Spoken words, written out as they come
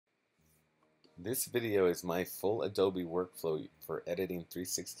This video is my full Adobe workflow for editing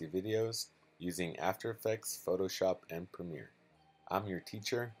 360 videos using After Effects, Photoshop, and Premiere. I'm your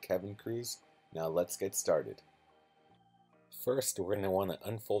teacher, Kevin Cruz. Now let's get started. First, we're going to want to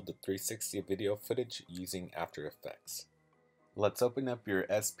unfold the 360 video footage using After Effects. Let's open up your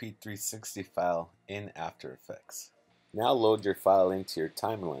SP360 file in After Effects. Now load your file into your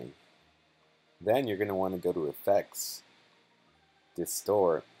timeline. Then you're going to want to go to Effects,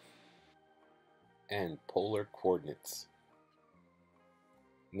 Distort, and Polar Coordinates.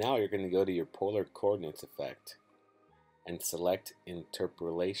 Now you're going to go to your Polar Coordinates effect and select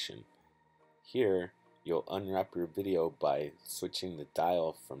Interpolation. Here you'll unwrap your video by switching the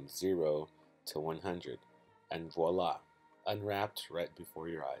dial from 0 to 100, and voila, unwrapped right before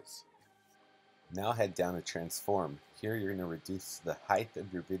your eyes. Now head down to Transform. Here you're going to reduce the height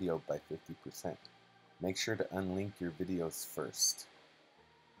of your video by 50%. Make sure to unlink your videos first.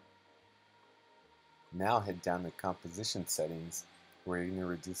 Now head down to Composition Settings, where you're going to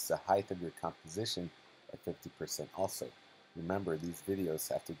reduce the height of your composition by 50% also. Remember, these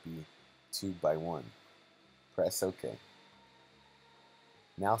videos have to be 2:1. Press OK.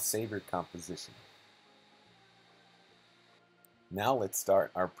 Now save your composition. Now let's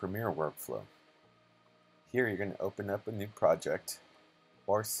start our Premiere workflow. Here you're going to open up a new project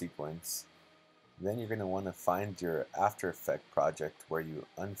or sequence. Then you're going to want to find your After Effects project where you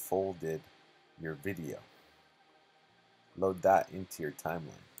unfolded your video. Load that into your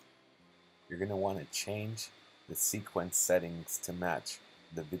timeline. You're going to want to change the sequence settings to match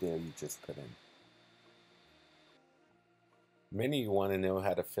the video you just put in. Many of you want to know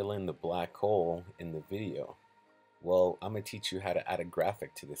how to fill in the black hole in the video. Well, I'm going to teach you how to add a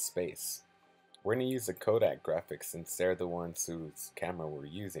graphic to this space. We're going to use the Kodak graphics since they're the ones whose camera we're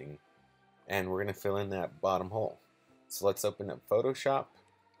using, and we're going to fill in that bottom hole. So let's open up Photoshop.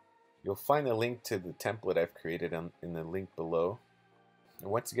 You'll find a link to the template I've created in the link below.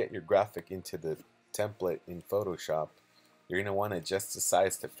 And once you get your graphic into the template in Photoshop, you're going to want to adjust the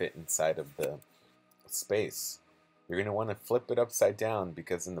size to fit inside of the space. You're going to want to flip it upside down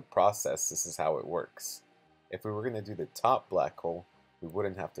because in the process, this is how it works. If we were going to do the top black hole, we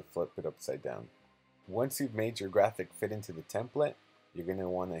wouldn't have to flip it upside down. Once you've made your graphic fit into the template, you're going to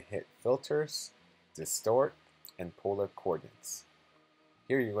want to hit Filters, Distort, and Polar Coordinates.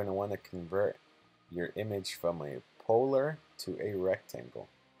 Here you're going to want to convert your image from a polar to a rectangle.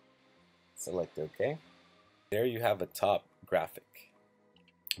 Select OK. There you have a top graphic.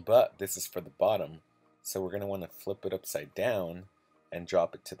 But this is for the bottom, so we're going to want to flip it upside down and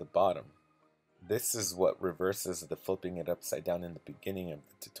drop it to the bottom. This is what reverses the flipping it upside down in the beginning of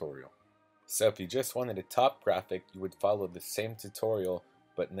the tutorial. So if you just wanted a top graphic, you would follow the same tutorial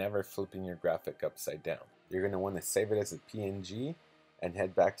but never flipping your graphic upside down. You're going to want to save it as a PNG and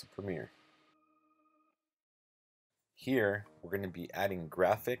head back to Premiere. Here we're going to be adding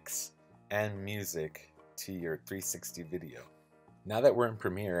graphics and music to your 360 video. Now that we're in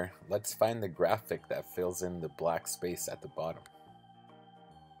Premiere, let's find the graphic that fills in the black space at the bottom.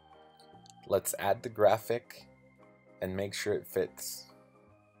 Let's add the graphic and make sure it fits.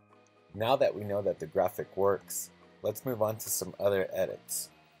 Now that we know that the graphic works, let's move on to some other edits.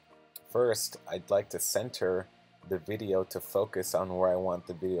 First, I'd like to center the video to focus on where I want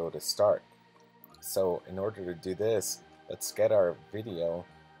the video to start. So in order to do this, let's get our video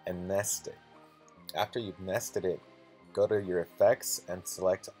and nest it. After you've nested it, go to your effects and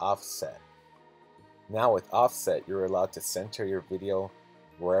select Offset. Now with Offset, you're allowed to center your video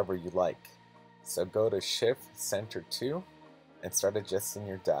wherever you like. So go to Shift Center 2 and start adjusting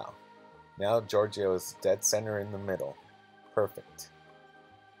your dial. Now Giorgio is dead center in the middle. Perfect.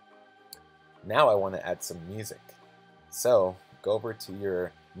 Now I want to add some music. So go over to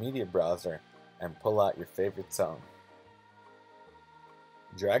your media browser and pull out your favorite song.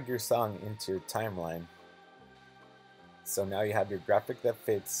 Drag your song into your timeline. So now you have your graphic that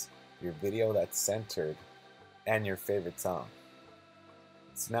fits, your video that's centered, and your favorite song.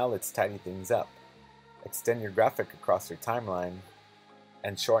 So now let's tidy things up. Extend your graphic across your timeline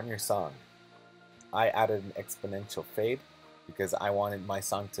and shorten your song. I added an exponential fade because I wanted my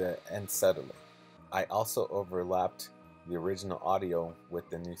song to end subtly. I also overlapped the original audio with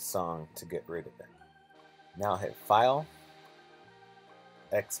the new song to get rid of it. Now hit File,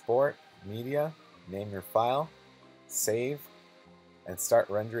 Export, Media, name your file, save, and start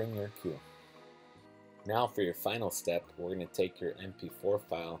rendering your cue. Now for your final step, we're going to take your MP4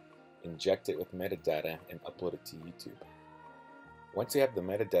 file, inject it with metadata, and upload it to YouTube. Once you have the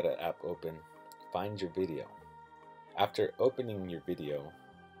metadata app open, find your video. After opening your video,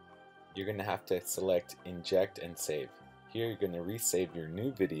 you're going to have to select Inject and Save. Here you're going to resave your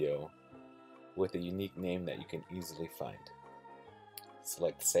new video with a unique name that you can easily find.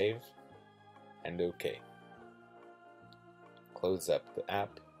 Select Save and OK. Close up the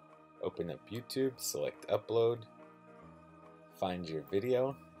app, open up YouTube, select Upload, find your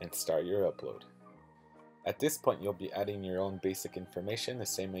video, and start your upload. At this point, you'll be adding your own basic information the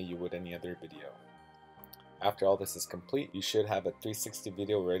same way you would any other video. After all this is complete, you should have a 360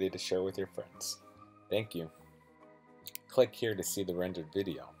 video ready to share with your friends. Thank you. Click here to see the rendered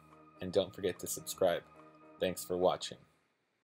video, and don't forget to subscribe. Thanks for watching.